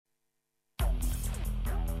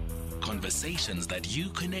Conversations that you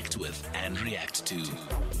connect with and react to.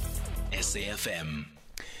 SAFM.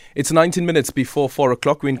 It's 19 minutes before 4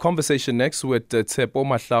 o'clock. We're in conversation next with Tshepo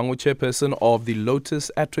Mahlangu, Chairperson of the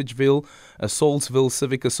Lotus, Atteridgeville, Saulsville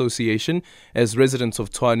Civic Association. As residents of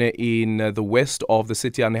Tshwane in the west of the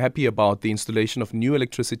city are unhappy about the installation of new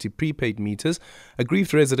electricity prepaid meters,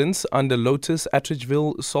 aggrieved residents under Lotus,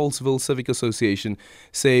 Atteridgeville, Saulsville Civic Association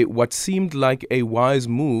say what seemed like a wise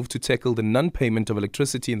move to tackle the non-payment of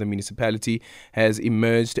electricity in the municipality has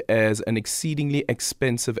emerged as an exceedingly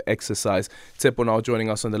expensive exercise. Tshepo now joining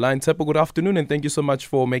us on the line. Tshepo, good afternoon, and thank you so much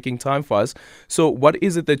for making time for us. So what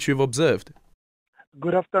is it that you've observed?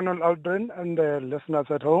 Good afternoon, Aldrin, and listeners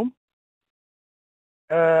at home.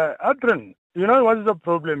 Aldrin, you know what is the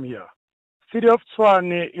problem here? City of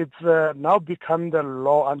Tshwane, it's now become the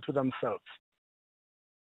law unto themselves.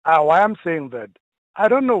 Why I'm saying that? I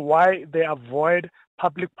don't know why they avoid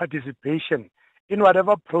public participation in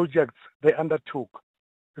whatever projects they undertook,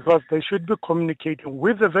 because they should be communicating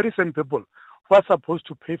with the very same people who are supposed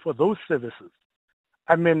to pay for those services.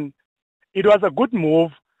 I mean, it was a good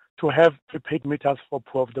move to have prepaid meters for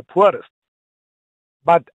the poorest.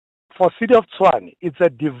 But for City of Tshwane, it's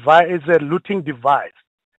a looting device.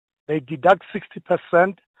 They deduct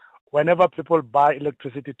 60% whenever people buy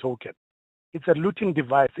electricity token. It's a looting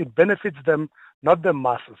device. It benefits them, not the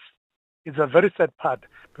masses. It's a very sad part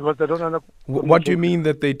because they don't know. What do you mean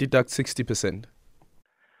that they deduct 60%?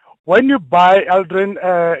 When you buy, Aldrin,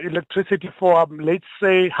 electricity for, let's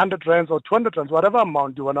say, 100 rands or 200 rands, whatever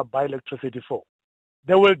amount you want to buy electricity for,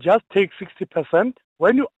 they will just take 60%.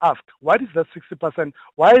 When you ask, what is that 60%?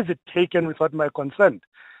 Why is it taken without my consent?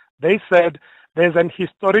 They said there's an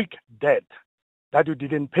historic debt that you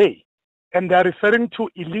didn't pay. And they're referring to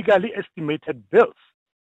illegally estimated bills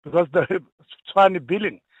because the Tshwane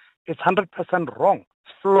billing is 100% wrong.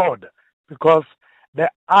 It's flawed because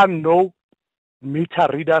there are no meter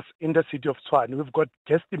readers in the city of Tshwane. We've got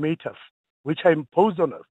guesstimators which are imposed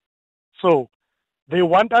on us. So they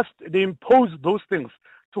impose those things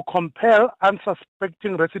to compel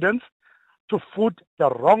unsuspecting residents to foot the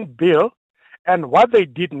wrong bill. And what they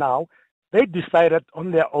did now, they decided on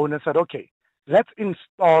their own and said, okay, let's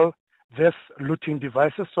install these looting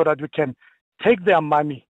devices so that we can take their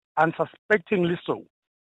money unsuspectingly so.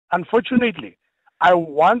 Unfortunately, I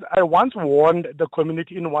once warned the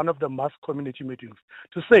community in one of the mass community meetings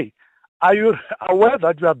to say, are you aware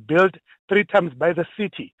that you are billed 3 times by the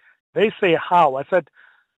city? They say, how? I said,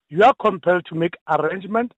 you are compelled to make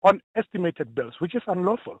arrangement on estimated bills, which is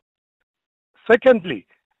unlawful. Secondly,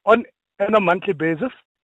 on a monthly basis,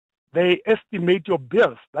 they estimate your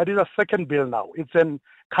bills. That is a second bill now. It's a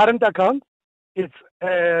current account. It's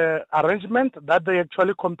arrangement that they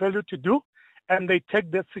actually compel you to do, and they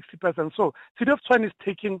take that 60%. So City of Tshwane is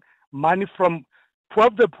taking money from poor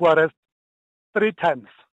of the poorest 3 times.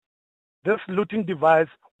 This looting device,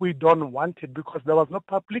 we don't want it because there was no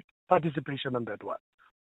public participation on that one.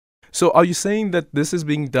 So are you saying that this is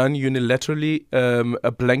being done unilaterally,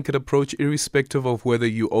 a blanket approach, irrespective of whether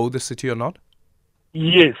you owe the city or not?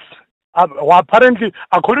 Yes. Well, apparently,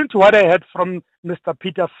 according to what I heard from Mr.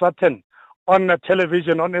 Peter Sutton on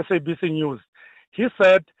television, on SABC News, he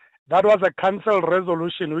said that was a council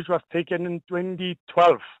resolution which was taken in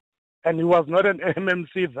 2012, and he was not an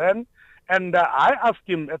MMC then. And I asked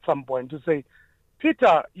him at some point to say,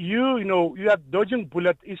 Peter, you are dodging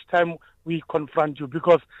bullets each time we confront you,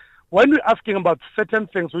 because when we're asking about certain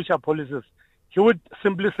things which are policies, he would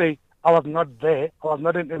simply say, I was not there, I was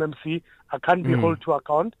not an MMC, I can't be held to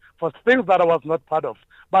account for things that I was not part of.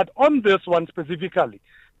 But on this one specifically,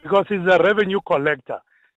 because he's a revenue collector,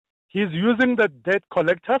 he's using the debt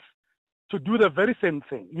collectors to do the very same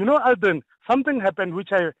thing. You know, Alden, something happened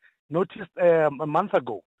which I noticed a month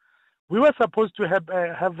ago. We were supposed to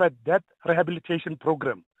have a debt rehabilitation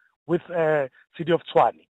program with City of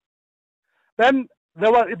Tshwane. Then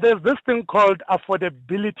there's this thing called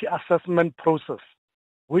affordability assessment process,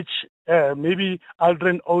 which maybe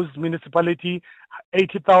Aldrin owes municipality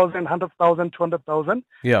 80,000, 100,000, 200,000,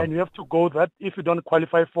 and you have to go that if you don't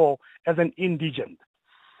qualify for as an indigent.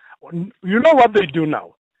 You know what they do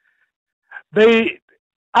now? They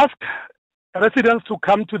ask residents to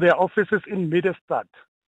come to their offices in Middlestad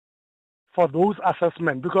for those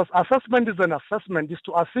assessments, because assessment is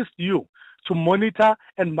to assist you to monitor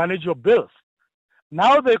and manage your bills.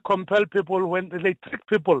 Now they compel people, when they trick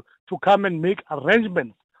people to come and make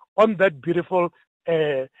arrangements on that beautiful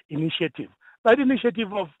initiative. That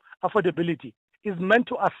initiative of affordability is meant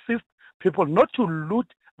to assist people, not to loot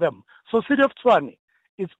them. So City of Tshwane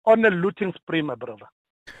is on a looting spree, my brother.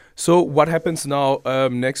 So what happens now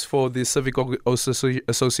next for the Civic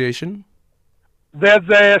Association? there's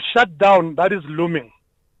a shutdown that is looming.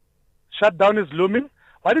 Shutdown is looming.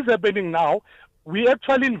 What is happening now? We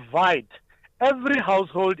actually invite every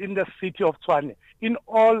household in the city of Tshwane, in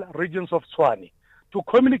all regions of Tshwane, to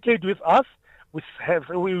communicate with us. We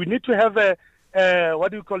need to have a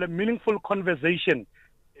meaningful conversation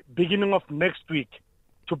beginning of next week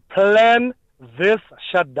to plan this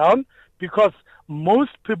shutdown, because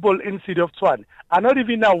most people in city of Tshwane are not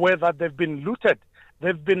even aware that they've been looted.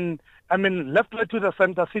 They've been, left right to the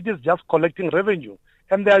center. Cities just collecting revenue,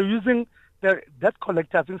 and they are using their debt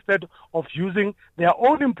collectors instead of using their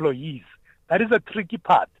own employees. That is a tricky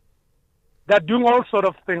part. They're doing all sort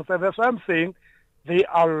of things, and that's why I'm saying they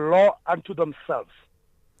are law unto themselves.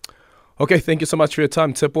 Okay, thank you so much for your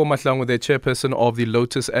time. Tshepo Mahlangu, the chairperson of the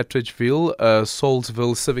Lotus Atteridgeville,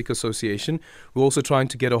 Saulsville Civic Association. We're also trying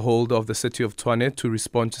to get a hold of the city of Tshwane to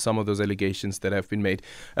respond to some of those allegations that have been made.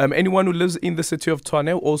 Anyone who lives in the city of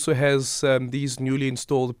Tshwane also has these newly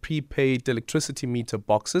installed prepaid electricity meter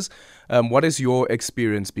boxes. What has your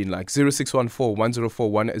experience been like? 0614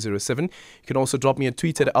 1041 107. You can also drop me a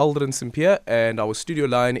tweet at Aldrin Simpier, and our studio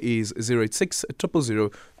line is 086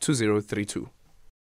 000 2032.